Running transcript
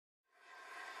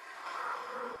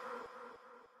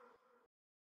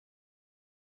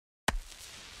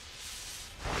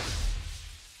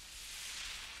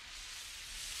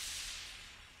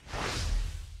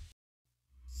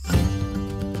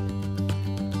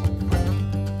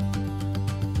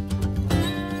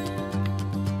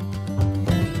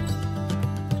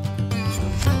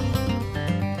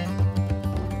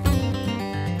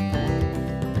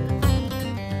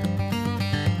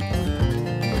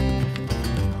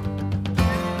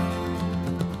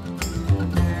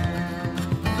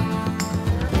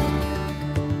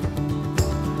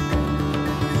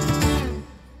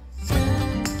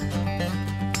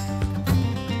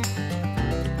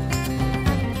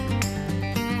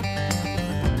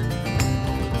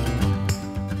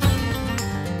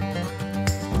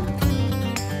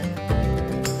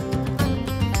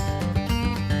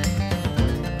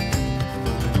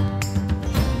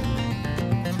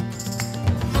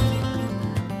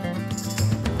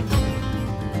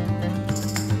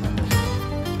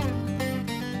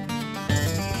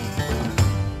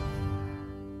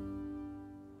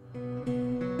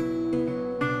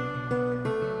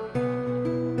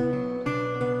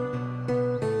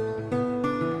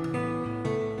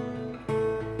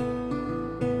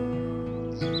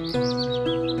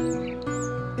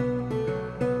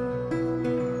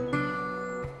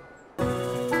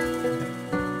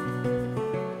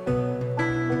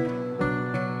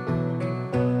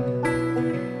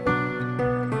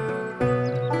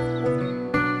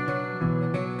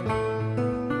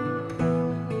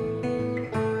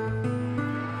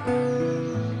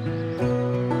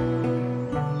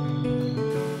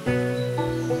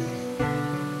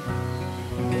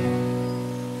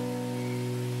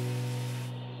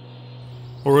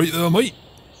Alright there, mate.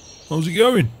 How's it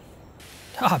going?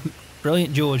 Ah,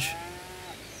 brilliant, George.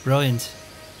 Brilliant.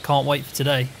 Can't wait for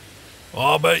today.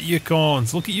 I bet you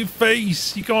can't. Look at your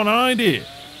face. You can't hide it.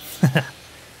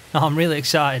 I'm really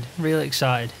excited. Really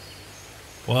excited.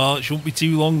 Well, it shouldn't be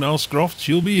too long now, Scroft.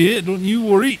 She'll be here, don't you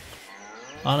worry.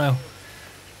 I know.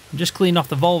 I'm just cleaning off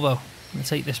the Volvo. I'm going to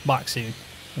take this back soon.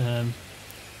 It's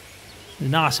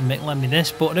nice of Mick lend me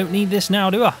this, but I don't need this now,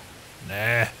 do I?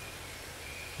 Nah.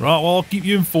 Right, well, I'll keep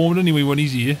you informed anyway when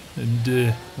he's here,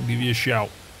 and I'll give you a shout.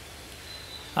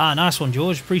 Ah, nice one,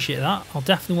 George. Appreciate that. I'll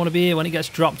definitely want to be here when it gets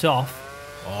dropped off.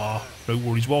 Ah, no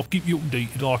worries. Well, I'll keep you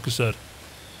updated, like I said.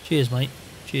 Cheers, mate.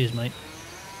 Cheers, mate.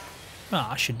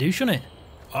 Ah, I should do, shouldn't it?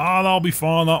 Ah, that'll be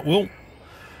fine, that will.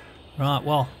 Right,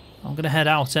 well, I'm going to head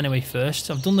out anyway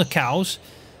first. I've done the cows,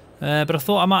 but I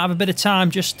thought I might have a bit of time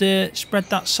just to spread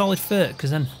that solid fur, because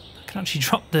then I can actually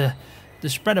drop the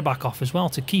spreader back off as well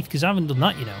to Keith, because I haven't done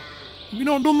that, you know. Have you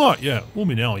not done that yet? Well,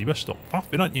 me now, you best stop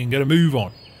faffing, haven't you, and get a move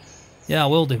on. Yeah, I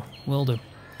will do. Will do.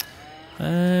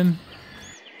 Trying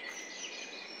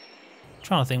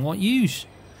to think what use.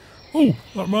 Oh,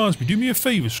 that reminds me. Do me a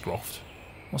favour, Scroft.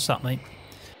 What's that, mate?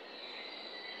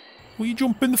 Will you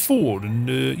jump in the Ford and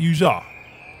use that?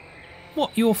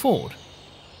 What, your Ford?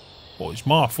 Well, it's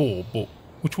my Ford, but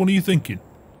which one are you thinking?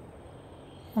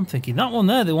 I'm thinking that one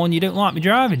there, the one you don't like me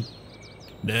driving.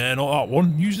 Nah, not that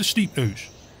one. Use the steep nose.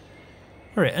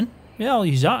 Alright, yeah, I'll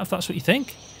use that if that's what you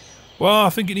think. Well, I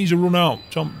think it needs a run out.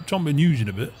 Tom been using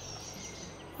a bit.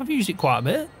 I've used it quite a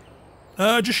bit.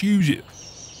 Just use it.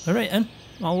 Alright then,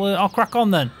 I'll crack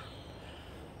on then.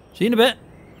 See you in a bit.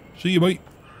 See you, mate.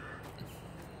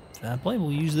 Fair play,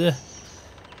 we'll use the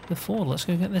Ford. Let's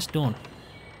go get this done.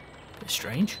 Bit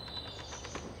strange.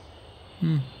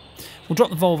 We'll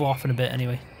drop the Volvo off in a bit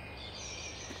anyway.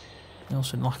 I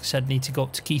also, like I said, need to go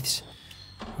up to Keith's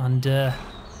and get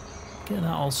that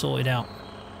all sorted out.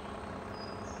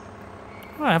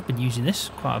 I have been using this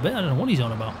quite a bit. I don't know what he's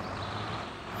on about.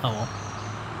 Oh well.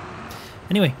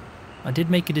 Anyway, I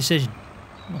did make a decision.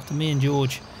 After me and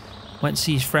George went to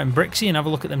see his friend Brixie and have a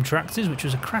look at them tractors, which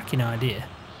was a cracking idea,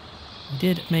 we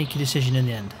did make a decision in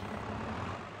the end.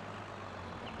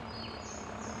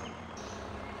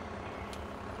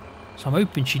 So I'm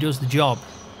hoping she does the job.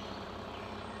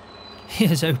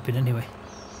 Here's hoping anyway.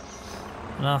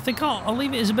 And I think I'll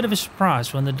leave it as a bit of a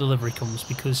surprise when the delivery comes,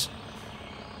 because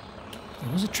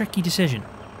it was a tricky decision.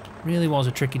 It really was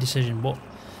a tricky decision, but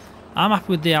I'm happy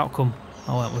with the outcome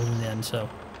I went with in the end, so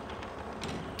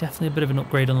definitely a bit of an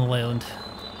upgrade on the Leyland.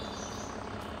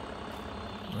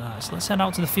 Right, so let's head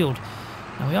out to the field.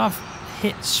 Now we have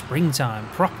hit springtime,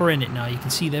 proper in it now. You can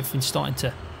see that everything's starting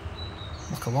to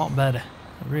look a lot better.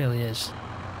 It really is.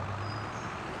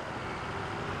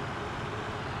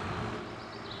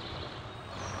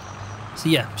 So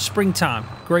yeah, springtime,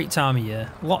 great time of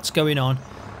year. Lots going on.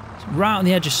 It's right on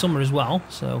the edge of summer as well,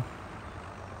 so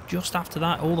just after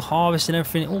that, all the harvest and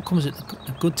everything, it all comes at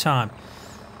a good time.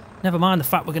 Never mind the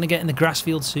fact we're going to get in the grass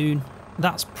field soon.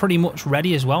 That's pretty much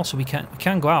ready as well, so we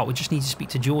can go out. We just need to speak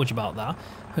to George about that.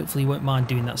 Hopefully he won't mind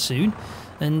doing that soon.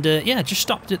 And yeah, just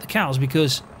stopped at the cows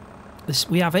because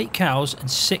we have 8 cows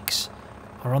and 6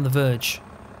 are on the verge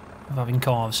of having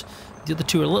calves. The other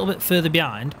 2 are a little bit further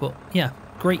behind, but yeah,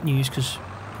 great news, because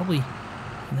probably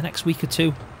in the next week or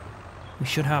 2 we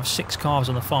should have 6 calves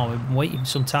on the farm. We've been waiting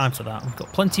some time for that. We've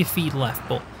got plenty of feed left,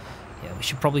 but yeah, we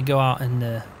should probably go out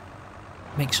and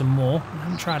make some more. I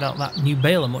haven't tried out that new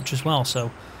baler much as well,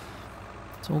 so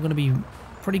it's all going to be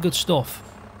pretty good stuff.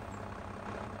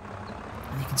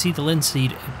 And you can see the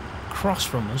linseed across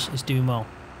from us is doing well.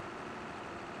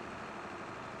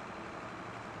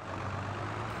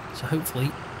 So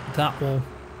hopefully that will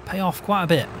pay off quite a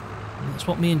bit. And that's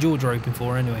what me and George are hoping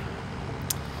for anyway.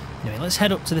 Anyway, let's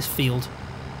head up to this field,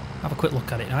 have a quick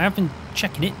look at it. Now, I have been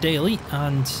checking it daily,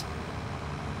 and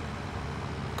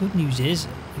good news is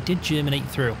it did germinate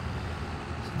through.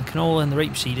 So the canola and the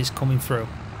rapeseed is coming through.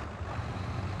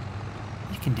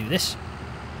 You can do this.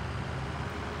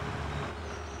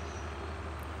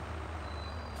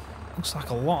 Looks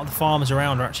like a lot of the farmers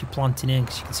around are actually planting in,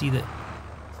 because you can see that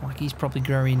it's like he's probably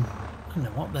growing, I don't know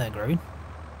what they're growing.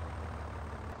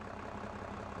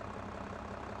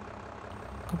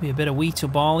 Could be a bit of wheat or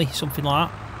barley, something like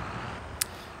that.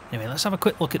 Anyway, let's have a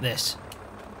quick look at this.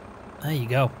 There you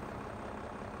go.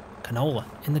 Canola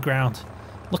in the ground.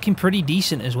 Looking pretty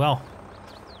decent as well.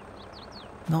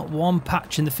 Not one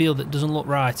patch in the field that doesn't look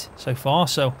right so far,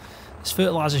 so this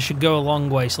fertiliser should go a long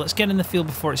way. So let's get in the field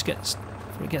before it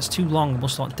gets too long and we'll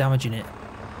start damaging it.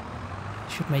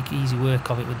 Should make easy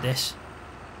work of it with this.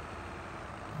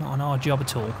 Not an hard job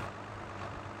at all.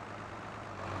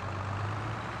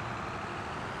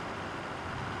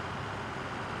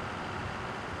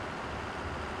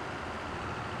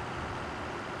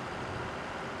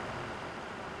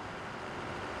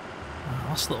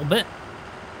 last little bit.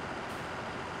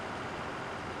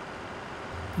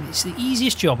 It's the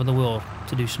easiest job in the world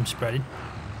to do some spreading.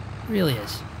 It really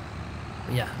is.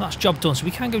 But yeah, that's job done. So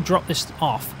we can go drop this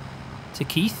off to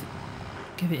Keith.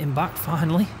 Give it him back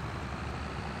finally.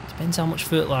 Depends how much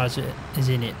fertiliser is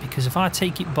in it, because if I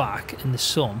take it back in the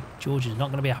sun, George is not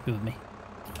going to be happy with me.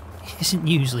 He isn't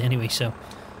usually anyway, so...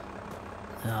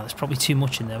 there's probably too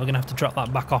much in there. We're going to have to drop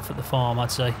that back off at the farm,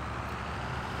 I'd say.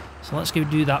 So let's go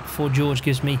do that before George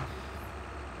gives me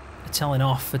a telling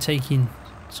off for taking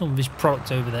some of his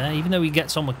product over there. Even though he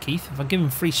gets on with Keith, if I give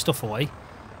him free stuff away,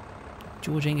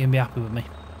 George ain't going to be happy with me.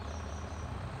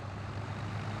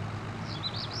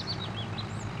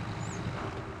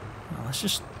 Now, let's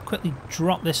just quickly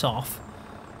drop this off.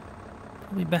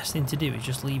 Probably best thing to do is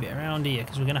just leave it around here,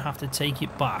 because we're going to have to take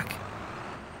it back.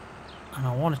 And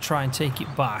I want to try and take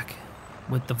it back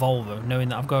with the Volvo, knowing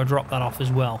that I've got to drop that off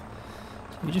as well.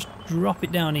 So we just drop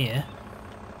it down here.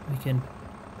 We can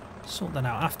sort that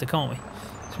out after, can't we?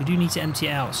 So we do need to empty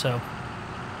it out, so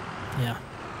yeah.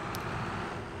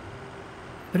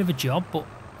 Bit of a job, but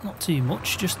not too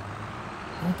much. Just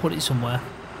I'll put it somewhere.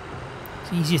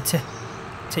 It's easier to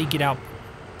take it out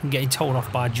than getting told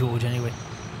off by George anyway.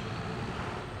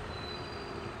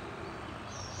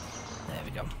 There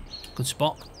we go. Good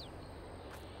spot.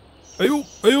 Hey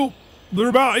up, they're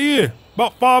about here.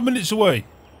 About 5 minutes away.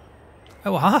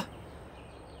 Oh, huh?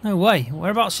 No way.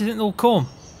 Whereabouts do you think they'll come?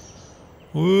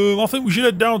 I think we should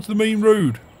head down to the main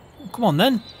road. Well, come on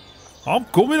then. I'm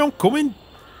coming.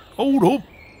 Hold up.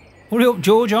 Hurry up,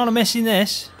 George. I want to miss in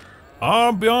this.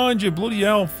 I'm behind you, bloody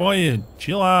hell, fire.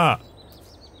 Chill out.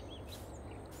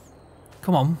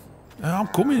 Come on. I'm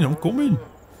coming. Oh,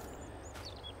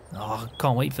 I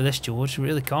can't wait for this, George. I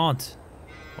really can't.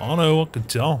 I know, I can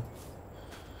tell.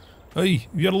 Hey,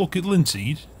 have you had a look at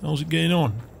linseed? How's it getting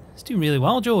on? It's doing really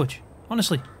well, George.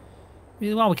 Honestly.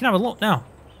 Really well. We can have a look now.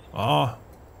 Ah,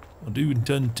 I do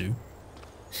intend to.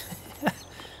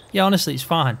 Yeah, honestly, it's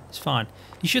fine. It's fine.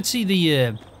 You should see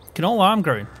the canola I'm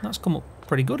growing. That's come up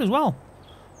pretty good as well.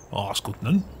 Oh, that's good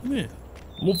then, isn't it?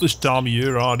 Love this time of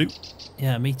year, I do.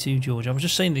 Yeah, me too, George. I was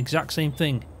just saying the exact same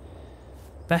thing.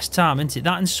 Best time, isn't it?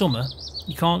 That in summer,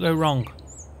 you can't go wrong.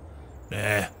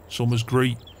 Nah, summer's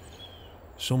great.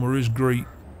 Summer is great.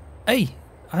 Hey,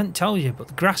 I didn't tell you, but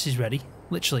the grass is ready.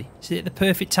 Literally. It's at the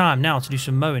perfect time now to do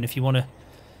some mowing if you want to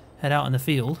head out in the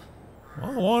field.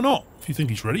 Well, why not? If you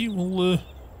think it's ready, we'll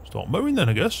start mowing then,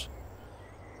 I guess.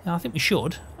 Yeah, I think we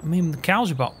should. I mean, the cows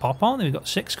are about to pop, aren't they? We've got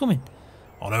 6 coming.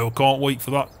 I know, I can't wait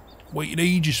for that. Waited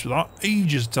ages for that.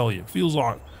 Ages, I tell you. It feels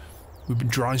like we've been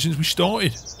trying since we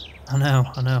started. I know.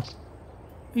 Are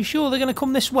you sure they're going to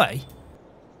come this way?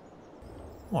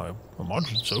 Well, I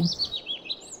imagine so.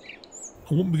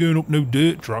 I won't be going up no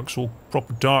dirt tracks or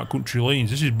proper dark country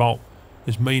lanes. This is about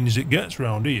as main as it gets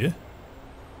round here.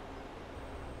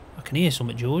 I can hear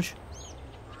something, George.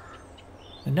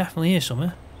 I can definitely hear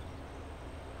something.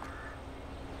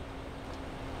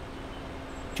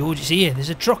 George, it's here. There's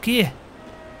a truck here.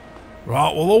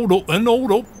 Right, well, hold up then,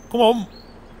 hold up. Come on.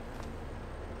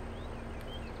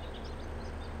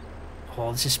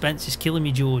 Oh, the suspense is killing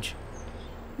me, George.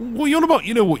 What are you on about?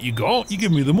 You know what you got. You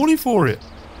give me the money for it.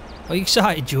 Are you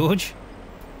excited, George?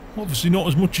 Obviously not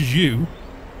as much as you.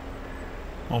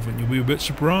 I think you'll be a bit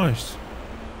surprised.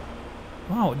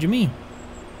 Wow, what do you mean?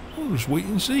 Well, just wait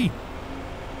and see.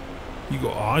 You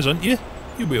got eyes, haven't you?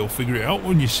 You'll be able to figure it out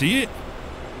when you see it.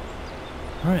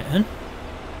 Alright then.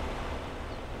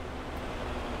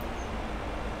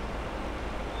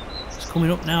 It's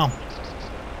coming up now.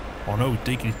 I know, he's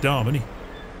taking his time, isn't he?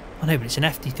 I know, but it's an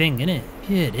hefty thing, isn't it? Have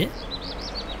you heard it?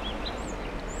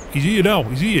 He's here now,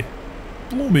 he's here.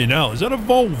 Blooming hell, is that a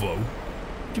Volvo?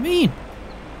 What do you mean?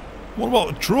 What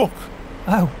about the truck?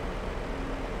 Oh.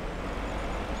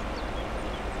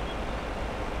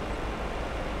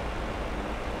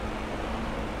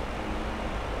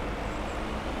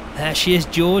 There she is,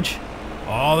 George.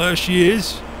 Ah, there she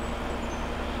is.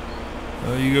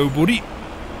 There you go, buddy.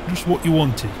 Just what you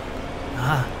wanted.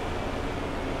 Ah.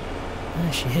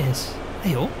 There she is.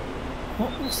 Hey, oh.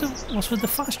 What's with the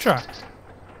fast track?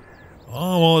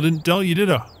 Oh, well, I didn't tell you,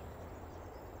 did I?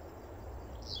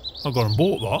 I got and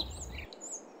bought that.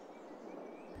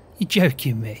 You're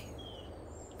joking me.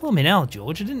 Blimey hell,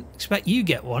 George. I didn't expect you to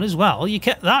get one as well. You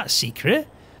kept that secret.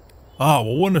 Ah,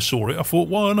 well, when I saw it, I thought,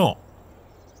 why not?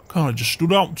 Kind of just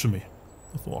stood out to me.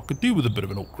 I thought I could do with a bit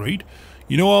of an upgrade.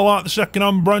 You know I like the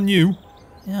second-hand brand new.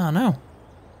 Yeah, I know.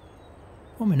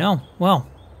 Blimey hell. Well,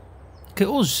 look at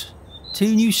us.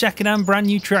 2 new second-hand brand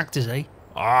new tractors, eh?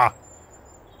 Ah,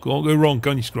 can't go wrong,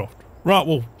 can you, Scroft? Right,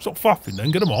 well, stop faffing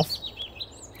then, get them off.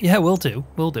 Yeah, will do.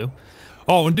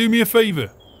 Oh, and do me a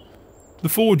favour. The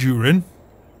Ford you're in,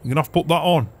 you're going to have to put that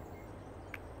on.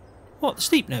 What, the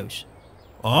steep nose?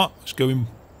 Ah, let's go and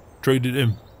trade it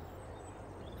in.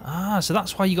 Ah, so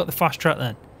that's why you got the fast track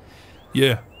then?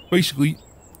 Yeah, basically,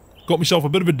 got myself a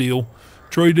bit of a deal,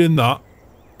 traded in that,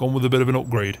 gone with a bit of an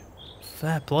upgrade.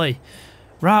 Fair play.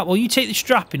 Right, well you take the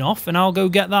strapping off and I'll go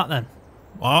get that then.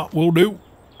 Ah, will do.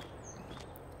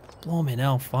 Blimey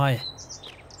hell, fire.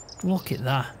 Look at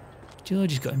that.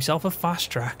 George has got himself a fast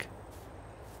track.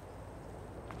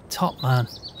 Top man.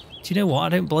 Do you know what? I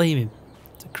don't blame him.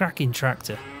 It's a cracking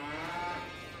tractor.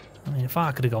 I mean, if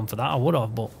I could have gone for that, I would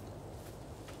have, but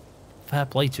fair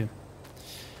play to him.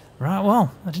 Right,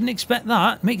 well, I didn't expect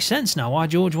that. Makes sense now why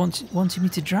George wanted me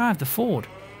to drive the Ford.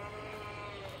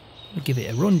 I'll give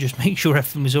it a run, just make sure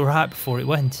everything was alright before it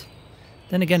went.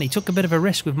 Then again, he took a bit of a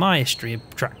risk with my history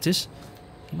of tractors.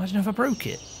 Can you imagine if I broke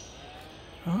it?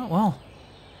 Alright, well,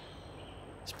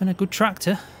 it's been a good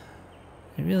tractor.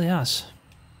 It really has.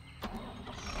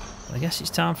 But I guess it's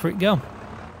time for it to go.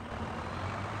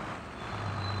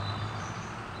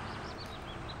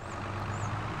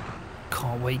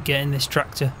 Can't wait getting this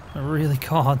tractor. I really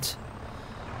can't.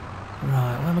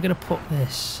 Right, where am I going to put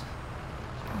this?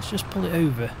 Let's just pull it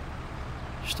over.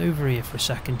 Just over here for a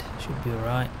second. Should be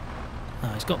alright.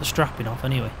 Ah, it's got the strapping off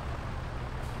anyway.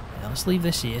 Yeah, let's leave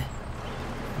this here.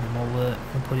 And then we'll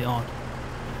put it on.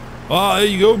 Ah, there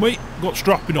you go, mate. Got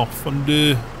strapping off and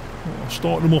I'll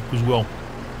start them up as well.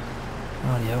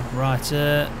 Rightio. Right,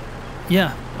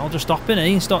 yeah, I'll just hop in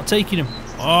and start taking them.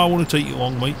 I want to take you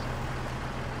along, mate.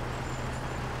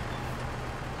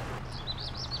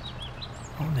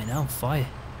 Oh, man, on fire.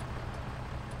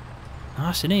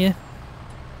 Nice in here.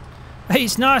 Hey,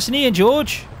 it's nice in here,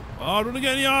 George. I don't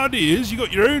get any ideas. You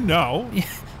got your own now.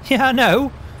 Yeah, I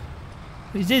know.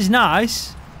 It is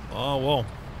nice. Ah, well,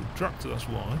 good tractor, that's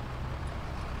why.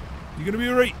 You're going to be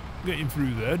alright getting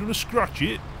through there. Don't scratch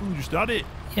it. We'll just add it.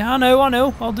 Yeah, I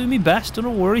know. I'll do my best,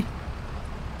 don't worry.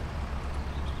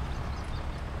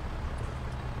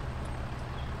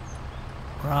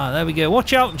 Right, there we go.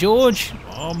 Watch out, George.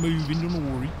 I'm moving,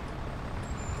 don't worry.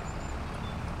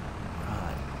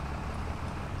 Right.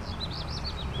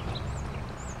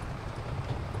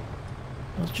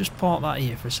 Let's just park that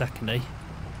here for a second, eh?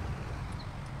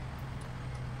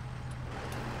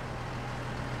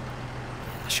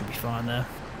 That should be fine there.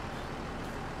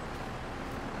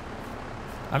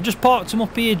 I've just parked them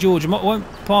up here, George. I won't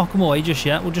park them away just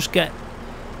yet. We'll just get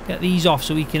these off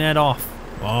so we can head off.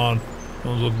 Man,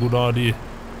 sounds like a good idea.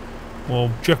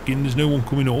 Well, checking, there's no one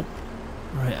coming up.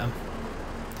 Right,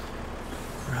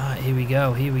 right, here we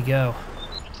go, here we go.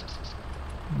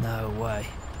 No way.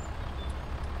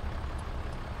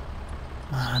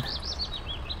 Man.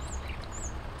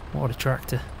 What a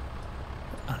tractor.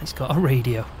 And it's got a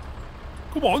radio.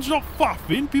 Come on, stop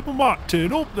faffing. People might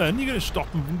turn up then. You're going to stop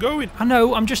them from going. I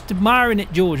know, I'm just admiring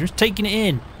it, George. I'm just taking it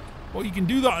in. Well, you can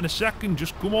do that in a second.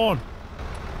 Just come on.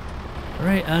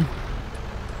 Right, Anne.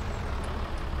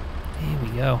 Here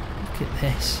we go. Look at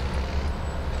this.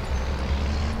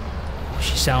 Oh,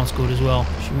 she sounds good as well.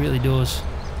 She really does.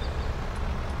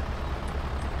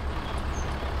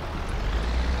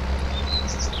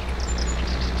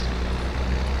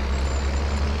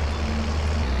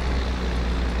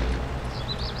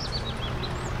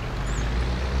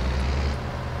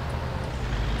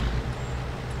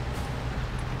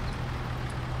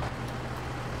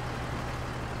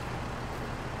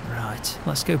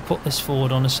 Let's go put this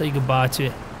forward on and say goodbye to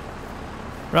it.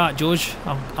 Right, George,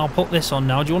 I'll put this on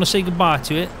now. Do you want to say goodbye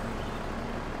to it?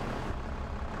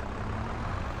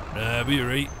 Nah, be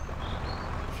alright.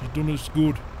 She's done us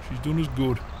good. She's done us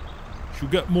good. She'll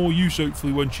get more use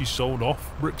hopefully when she's sold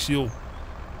off. Brixie will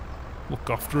look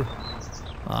after her.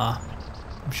 Ah,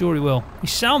 I'm sure he will.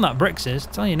 He's sound that Brick says.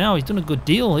 I tell you now, he's done a good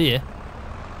deal here.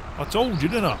 I told you,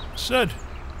 didn't I? I said,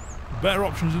 better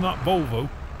options than that Volvo.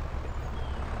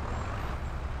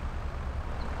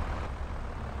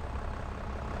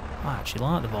 I actually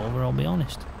like the Volvo, I'll be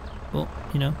honest. But,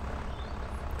 you know,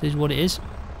 it is what it is.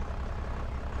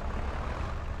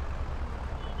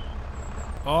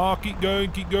 Ah, keep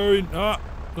going, keep going. Ah,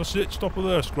 that's it, stop her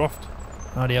there, Scroft.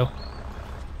 Radio.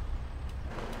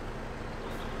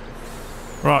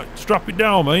 Right, strap it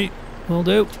down, mate. Will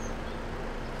do.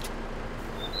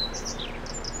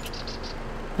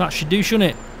 That should do,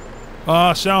 shouldn't it?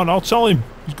 Ah, sound, I'll tell him.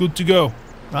 He's good to go.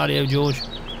 Radio, George.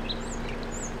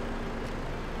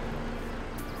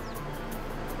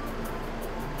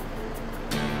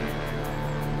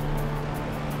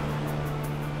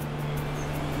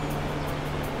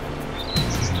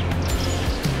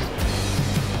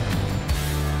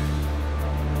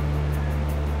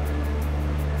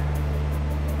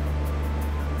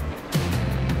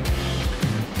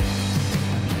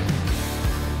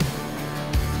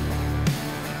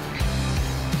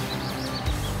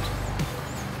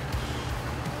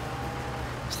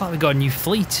 Looks like we got a new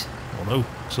fleet. I know,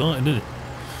 exciting, isn't it?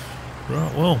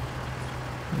 Right, well,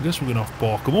 I guess we're going to have to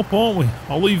park them up, aren't we?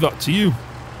 I'll leave that to you.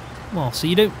 Well, so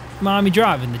you don't mind me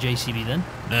driving the JCB then?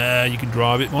 Nah, you can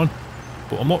drive it, man.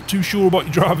 But I'm not too sure about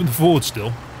you driving the Ford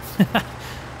still.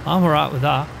 I'm alright with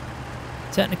that.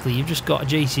 Technically, you've just got a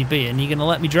JCB and you're going to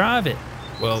let me drive it.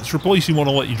 Well, it's replacing one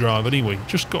I'll let you drive anyway.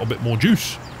 Just got a bit more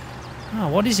juice. Oh,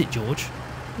 what is it, George?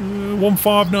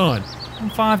 159.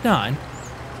 159?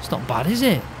 It's not bad, is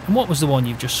it? And what was the one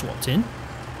you've just swapped in?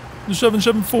 The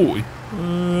 7740.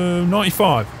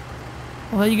 95.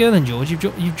 Well, there you go then, George.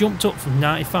 You've jumped up from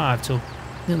 95 to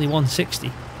nearly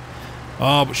 160.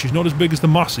 Ah, but she's not as big as the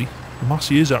Massey. The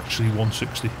Massey is actually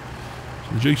 160. So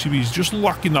the JCB is just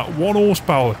lacking that 1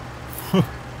 horsepower.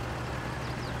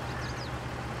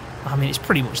 I mean, it's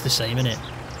pretty much the same, isn't it?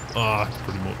 Ah,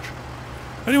 pretty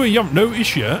much. Anyway, you haven't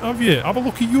noticed yet, have you? Have a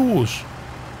look at yours.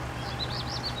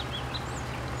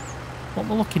 What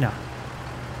am I looking at?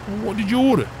 What did you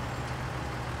order?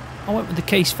 I went with the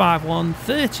Case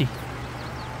 5130.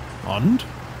 And?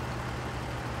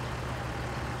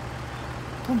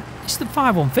 It's the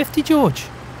 5150, George.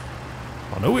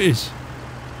 I know it is.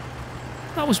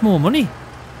 That was more money.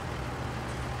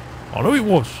 I know it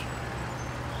was.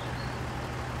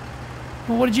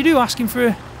 Well, what did you do? Asking for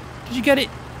a... Did you get it?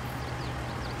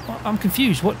 Well, I'm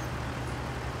confused. What...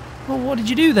 Well, what did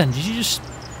you do then? Did you just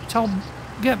tell...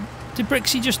 Did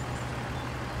Brixie just...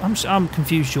 I'm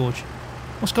confused, George.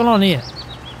 What's going on here?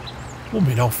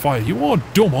 Woman, I'll fire you. You are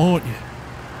dumb, aren't you?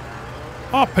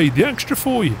 I paid the extra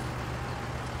for you.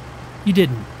 You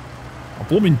didn't? I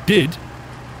blooming did.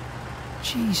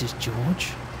 Jesus,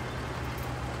 George.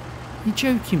 You're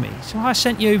joking me. So I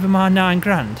sent you over my 9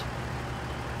 grand.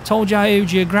 Told you I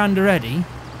owed you £1 already.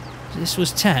 This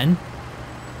was 10.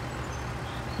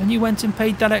 And you went and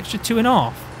paid that extra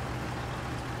 2.5.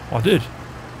 I did.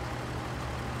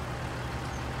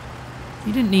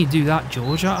 You didn't need to do that,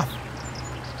 George.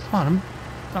 Man,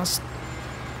 that's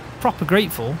proper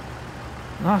grateful.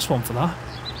 Nice one for that.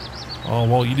 Oh,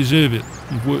 well, you deserve it.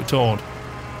 You've worked hard.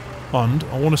 And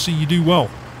I want to see you do well.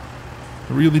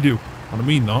 I really do. And I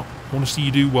mean that. I want to see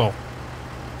you do well.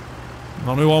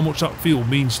 And I know how much that field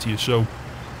means to you, so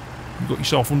you've got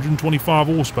yourself 125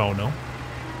 horsepower now.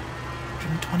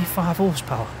 125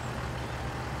 horsepower.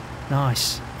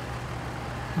 Nice.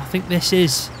 I think this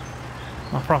is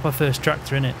my proper first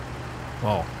tractor, innit?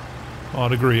 Oh,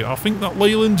 I'd agree. I think that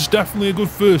Leyland's definitely a good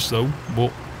first, though,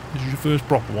 but this is your first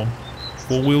proper one.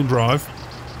 4-wheel drive.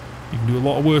 You can do a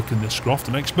lot of work in this, Scroft,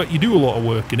 and I expect you do a lot of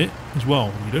work in it as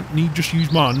well. You don't need just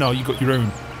use mine now, you've got your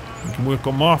own. You can work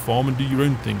on my farm and do your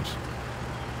own things.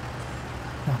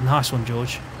 Oh, nice one,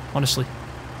 George. Honestly.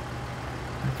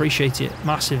 I appreciate it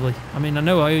massively. I mean, I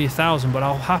know I owe you 1,000, but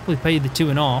I'll happily pay the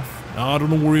 2.5. No, I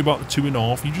don't worry about the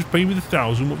 2.5. You just pay me the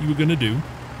 1,000, what you were going to do.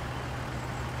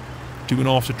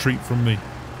 2.5's a treat from me.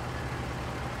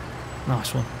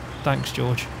 Nice one. Thanks,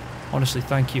 George. Honestly,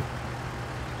 thank you.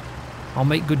 I'll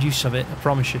make good use of it, I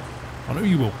promise you. I know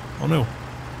you will. I know.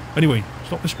 Anyway,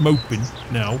 stop this moping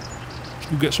now. Let's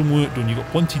go get some work done. You've got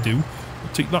plenty to do.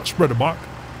 We'll take that spreader back.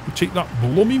 We'll take that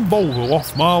blooming Volvo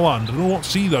off my land. I don't want to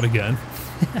see that again.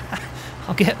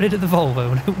 I'll get rid of the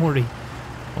Volvo, don't worry.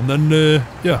 And then,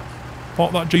 yeah,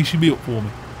 park that JCB up for me.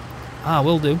 Ah,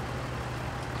 will do.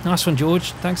 Nice one,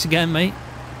 George. Thanks again, mate.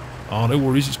 Ah, no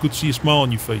worries. It's good to see a smile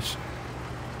on your face.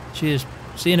 Cheers.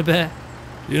 See you in a bit.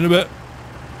 See you in a bit.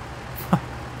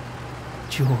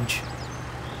 George.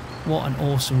 What an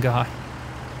awesome guy.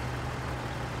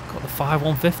 Got the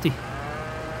 5150.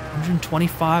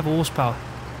 125 horsepower.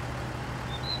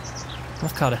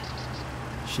 Look at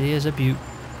her. She is a beaut.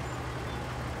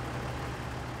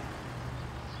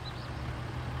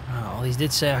 Oh, well, he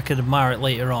did say I could admire it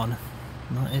later on.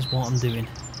 And that is what I'm doing.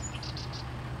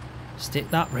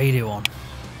 Stick that radio on.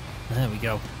 There we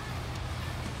go.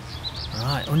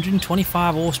 Right,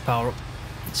 125 horsepower up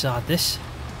inside this.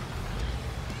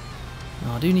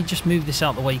 Now I do need to just move this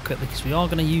out of the way quickly because we are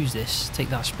going to use this. Take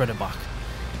that spreader back.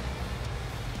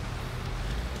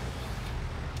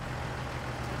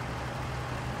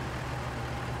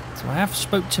 So I have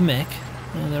spoke to Mick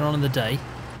earlier on in the day,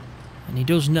 and he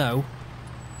does know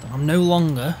that I'm no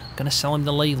longer going to sell him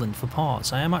the Leyland for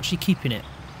parts. I am actually keeping it.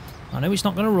 I know it's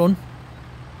not going to run,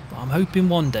 but I'm hoping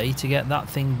one day to get that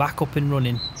thing back up and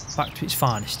running, back to its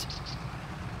finest.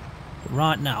 But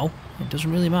right now, it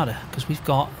doesn't really matter because we've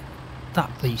got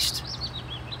that beast.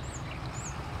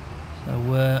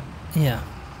 So, yeah,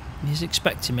 he's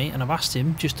expecting me, and I've asked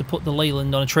him just to put the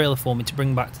Leyland on a trailer for me to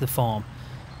bring back to the farm.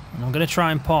 And I'm going to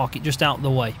try and park it just out of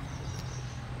the way,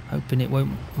 hoping it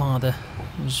won't bother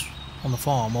us on the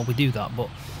farm while we do that, but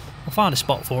I'll find a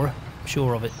spot for her. I'm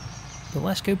sure of it. But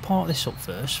let's go park this up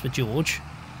first for George.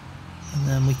 And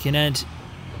then we can head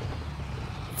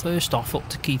first off up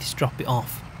to Keith's, drop it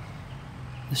off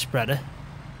the spreader.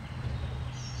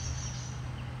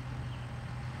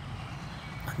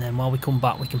 And then while we come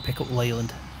back we can pick up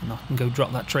Leyland. And I can go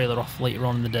drop that trailer off later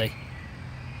on in the day.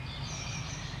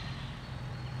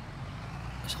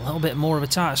 It's a little bit more of a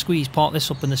tighter squeeze, park this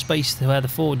up in the space to where the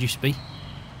Ford used to be.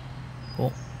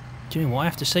 But, do you know what I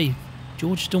have to say?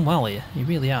 George has done well here, he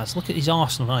really has. Look at his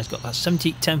arsenal now, he's got that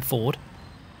 7810 Ford.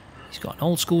 He's got an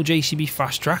old school JCB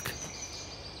fast track.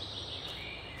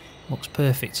 Looks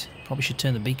perfect. Probably should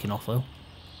turn the beacon off though.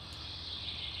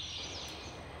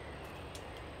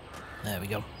 There we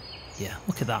go. Yeah,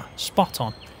 look at that. Spot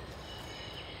on.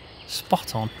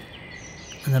 Spot on.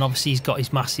 And then obviously he's got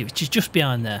his Massey, which is just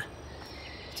behind there.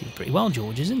 He's doing pretty well,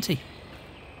 George, isn't he?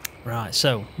 Right,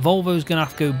 so Volvo's going to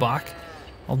have to go back.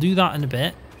 I'll do that in a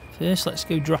bit. First, let's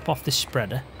go drop off this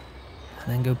spreader.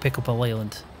 And then go pick up a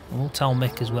Leyland. And we'll tell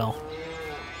Mick as well.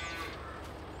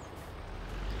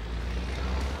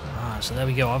 Right, so there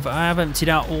we go. I have emptied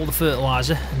out all the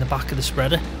fertiliser in the back of the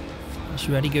spreader. It's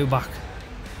ready to go back.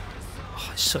 Oh,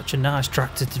 it's such a nice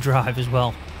tractor to drive as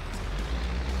well.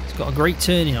 It's got a great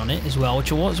turning on it as well,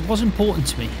 which was important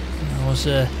to me. I was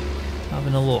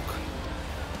having a look.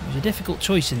 It was a difficult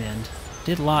choice in the end. I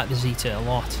did like the Zeta a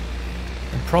lot.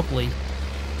 And probably,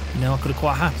 you know, I could have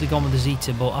quite happily gone with the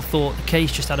Zeta, but I thought the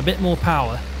case just had a bit more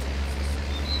power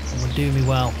and would do me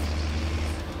well.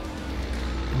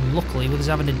 And luckily, with us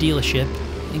having a dealership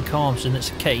in Carmston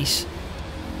that's a case,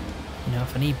 you know,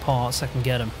 if I need parts, I can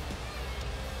get them.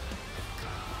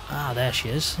 Ah, there she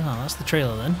is. Oh, that's the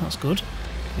trailer then. That's good.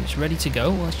 It's ready to go.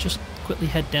 Let's just quickly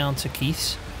head down to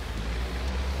Keith's.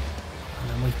 And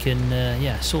then we can,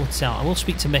 yeah, sort it out. I will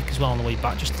speak to Mick as well on the way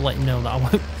back, just to let him know that I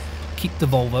won't keep the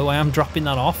Volvo. I am dropping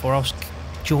that off, or else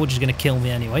George is going to kill me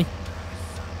anyway.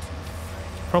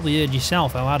 Probably heard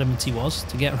yourself how adamant he was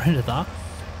to get rid of that.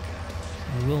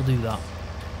 We will do that.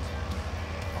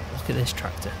 Oh, look at this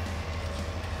tractor.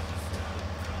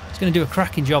 It's going to do a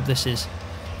cracking job, this is.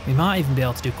 We might even be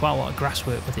able to do quite a lot of grass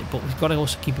work with it, but we've got to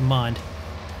also keep in mind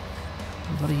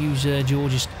we've got to use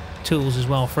George's tools as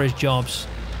well for his jobs.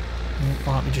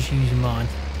 Like me just using mine.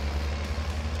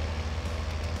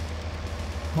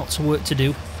 Lots of work to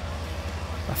do.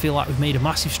 I feel like we've made a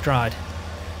massive stride.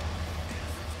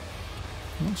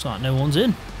 Looks like no one's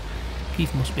in.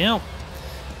 Keith must be out.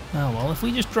 Oh well, if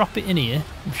we just drop it in here,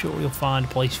 I'm sure we'll find a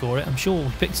place for it. I'm sure we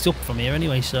picked it up from here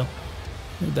anyway, so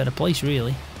a better place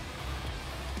really.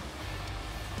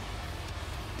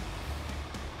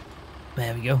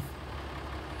 There we go.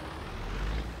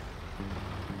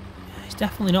 Yeah, he's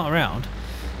definitely not around.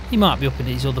 He might be up in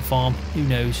his other farm. Who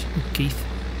knows? Keith.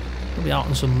 He'll be out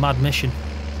on some mad mission.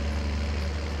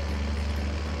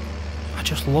 I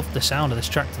just love the sound of this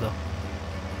tractor though.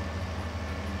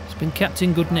 It's been kept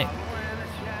in good nick.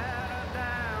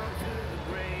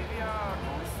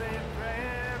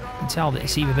 You can tell that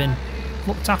it's either been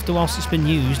looked after whilst it's been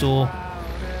used, or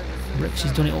Rick's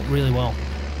has done it up really well.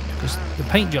 Because the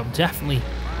paint job definitely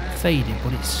faded,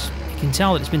 but you can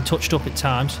tell that it's been touched up at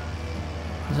times.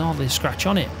 There's hardly a scratch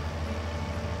on it.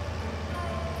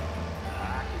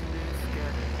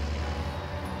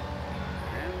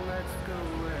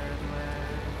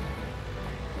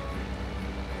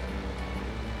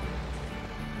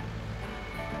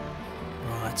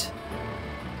 Right.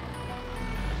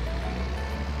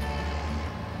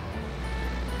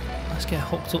 Let's get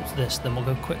hooked up to this, then we'll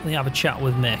go quickly have a chat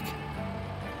with Mick.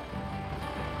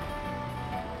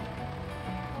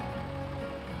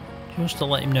 Just to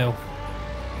let him know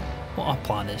what our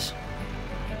plan is.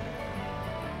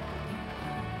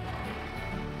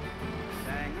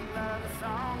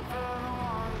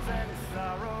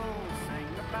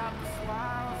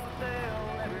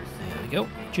 There we go,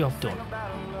 job done.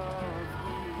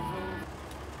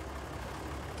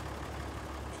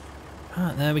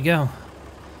 Right, there we go.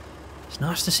 It's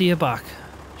nice to see her back.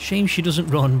 Shame she doesn't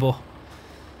run, but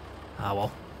ah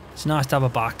well, it's nice to have her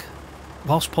back.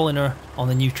 Whilst pulling her on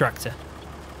the new tractor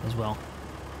as well.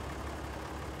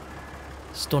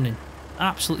 Stunning.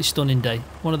 Absolutely stunning day.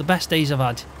 One of the best days I've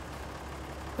had.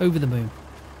 Over the moon.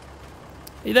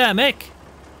 Are you there, Mick?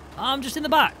 I'm just in the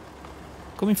back.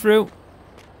 Coming through.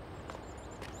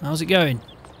 How's it going?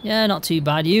 Yeah, not too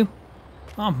bad, you?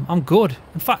 I'm good.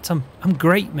 In fact, I'm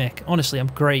great, Mick. Honestly, I'm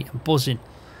great. I'm buzzing.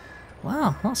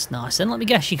 Wow, that's nice then. Let me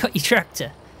guess, you got your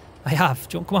tractor? I have.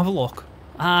 Do you want to come have a look?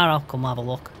 Ah, I'll come have a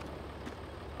look.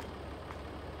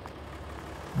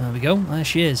 There we go, there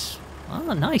she is.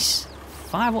 Oh, nice.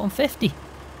 550.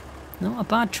 Not a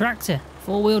bad tractor.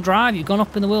 4-wheel drive, you've gone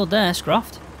up in the world there,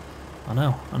 Scroft. I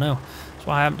know. That's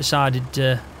why I haven't decided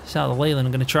to sell the Leyland.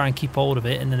 I'm going to try and keep hold of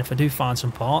it, and then if I do find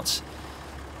some parts,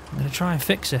 I'm going to try and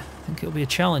fix it. I think it'll be a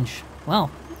challenge.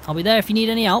 Well, I'll be there if you need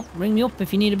any help. Ring me up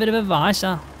if you need a bit of advice.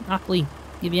 I'll happily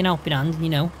give you an helping hand, you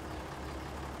know.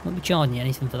 Won't be charging you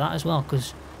anything for that as well,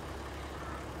 because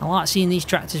I like seeing these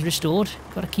tractors restored.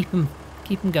 Got to keep them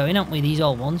going, haven't we, these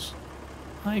old ones?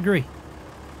 I agree.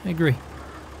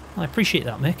 I appreciate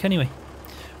that, Mick, anyway.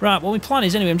 Right, well, my plan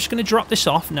is, anyway, I'm just going to drop this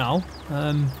off now.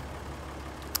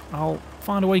 I'll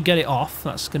find a way to get it off.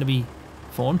 That's going to be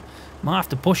fun. Might have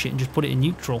to push it and just put it in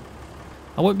neutral.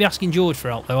 I won't be asking George for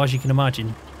help, though, as you can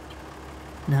imagine.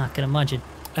 Nah, I can imagine.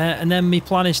 And then my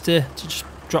plan is to just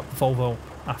drop the Volvo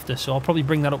after, so I'll probably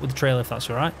bring that up with the trailer if that's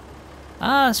alright.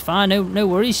 Ah, that's fine, no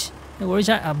worries. No worries,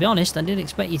 I'll be honest, I did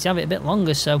expect you to have it a bit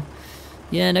longer, so...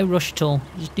 Yeah, no rush at all.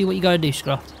 Just do what you gotta do,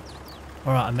 Scroft.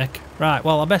 Alright, Mick. Right,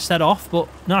 well, I best head off, but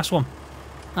nice one.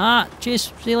 Ah,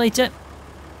 cheers, see you later.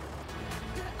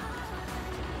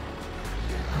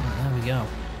 There we go.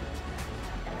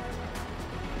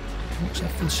 Looks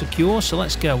everything's secure, so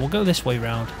let's go. We'll go this way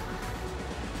round.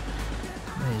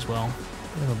 May as well.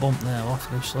 Bit of a bump there, we'll have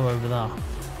to go slow over that.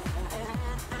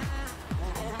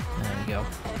 There we go.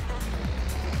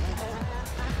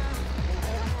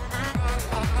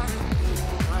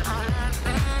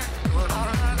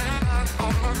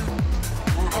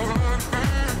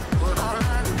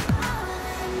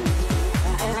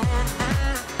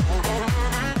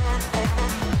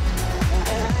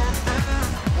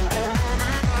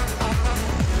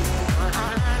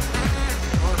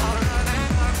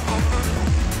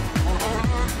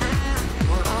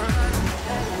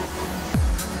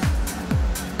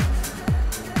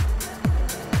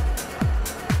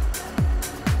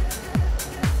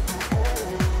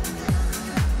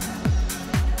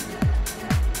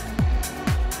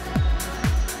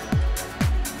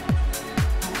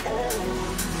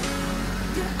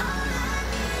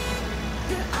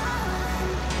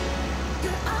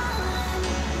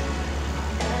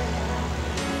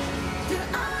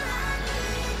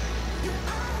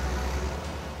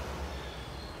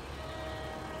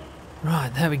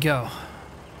 Right, there we go.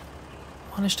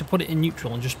 Managed to put it in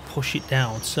neutral and just push it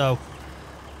down. So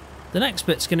the next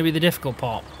bit's going to be the difficult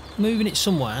part. Moving it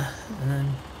somewhere and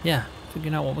then, yeah,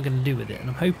 figuring out what we're going to do with it. And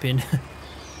I'm hoping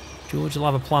George will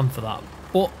have a plan for that.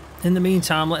 But in the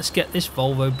meantime, let's get this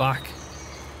Volvo back.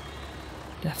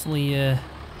 Definitely had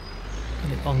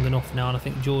it long enough now, and I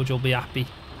think George will be happy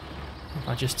if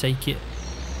I just take it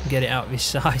and get it out of his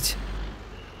sight.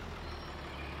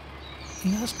 He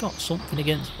has got something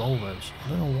against Volvos. I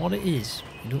don't know what it is.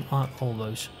 He don't like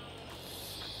Volvos.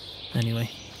 Anyway.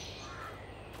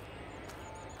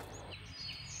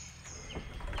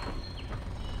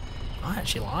 I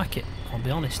actually like it, I'll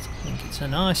be honest. I think it's a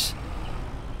nice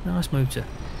motor.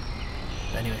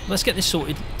 But anyway, let's get this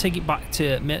sorted, take it back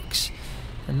to mix,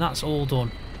 and that's all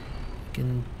done. We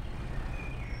can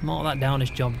mark that down as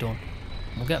job done.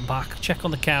 We'll get back, check on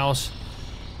the cows,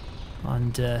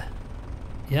 and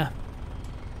yeah.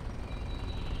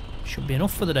 Should be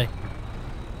enough for the day.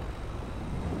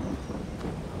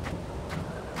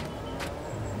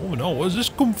 Oh no, where's this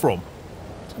come from?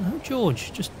 I don't know,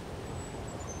 George. Just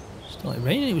started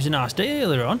raining. It was a nice day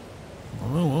earlier on.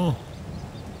 Oh well.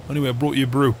 Anyway, I brought you a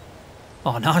brew.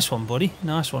 Oh, nice one, buddy.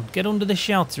 Nice one. Get under this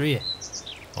shelter here.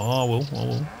 Oh, I will.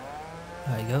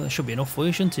 There you go. That should be enough for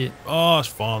you, shouldn't it? Oh, it's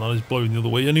fine. I was blowing the other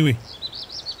way anyway.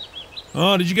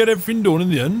 Ah, did you get everything done in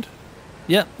the end?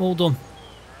 Yep, all done.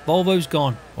 Volvo's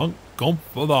gone. Thank God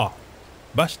for that.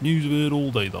 Best news I've heard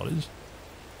all day, that is.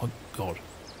 Thank God.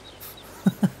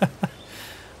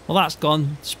 Well, that's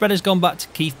gone. Spreader's gone back to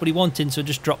Keith, but he wanted, so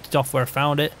just dropped it off where I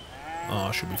found it.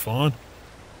 Ah, should be fine.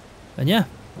 And yeah,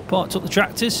 parked up the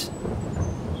tractors.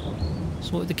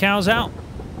 Sorted the cows out.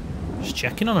 Just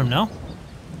checking on them now.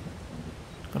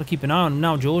 Got to keep an eye on them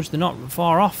now, George. They're not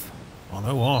far off. I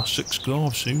know, 6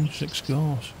 calves soon. 6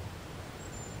 calves.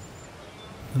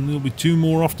 And there'll be 2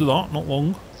 more after that, not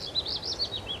long.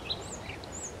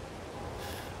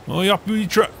 Are you happy with your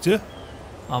tractor?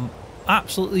 I'm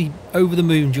absolutely over the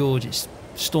moon, George. It's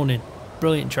stunning.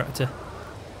 Brilliant tractor.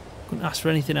 Couldn't ask for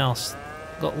anything else.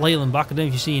 Got Leyland back. I don't know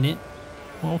if you've seen it.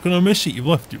 How can I miss it? You've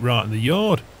left it right in the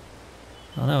yard.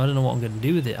 I know. I don't know what I'm going to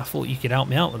do with it. I thought you could help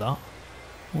me out with that.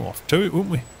 We'll have to tow it, won't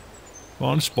we?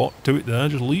 Find a spot, tow it there,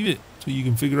 just leave it so you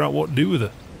can figure out what to do with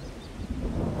it.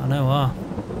 I know, I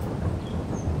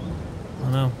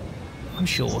know. I'm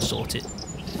sure we'll sort it.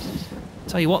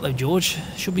 Tell you what though, George,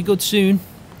 should be good soon.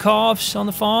 Calves on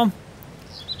the farm,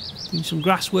 doing some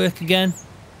grass work again.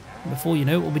 And before you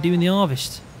know it, we'll be doing the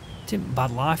harvest. It isn't a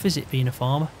bad life, is it, being a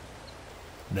farmer?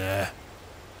 Nah.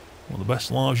 One of the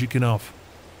best lives you can have.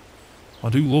 I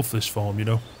do love this farm, you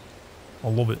know. I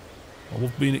love it. I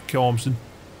love being at Carmston.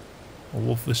 I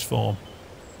love this farm.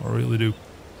 I really do.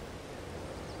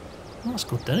 Well, that's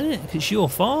good then, isn't it? 'Cause it's your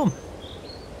farm.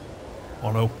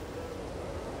 I know.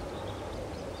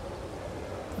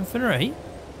 Everything right?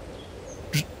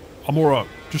 I'm alright.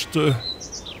 Just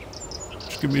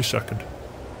give me a second.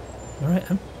 Alright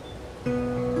then.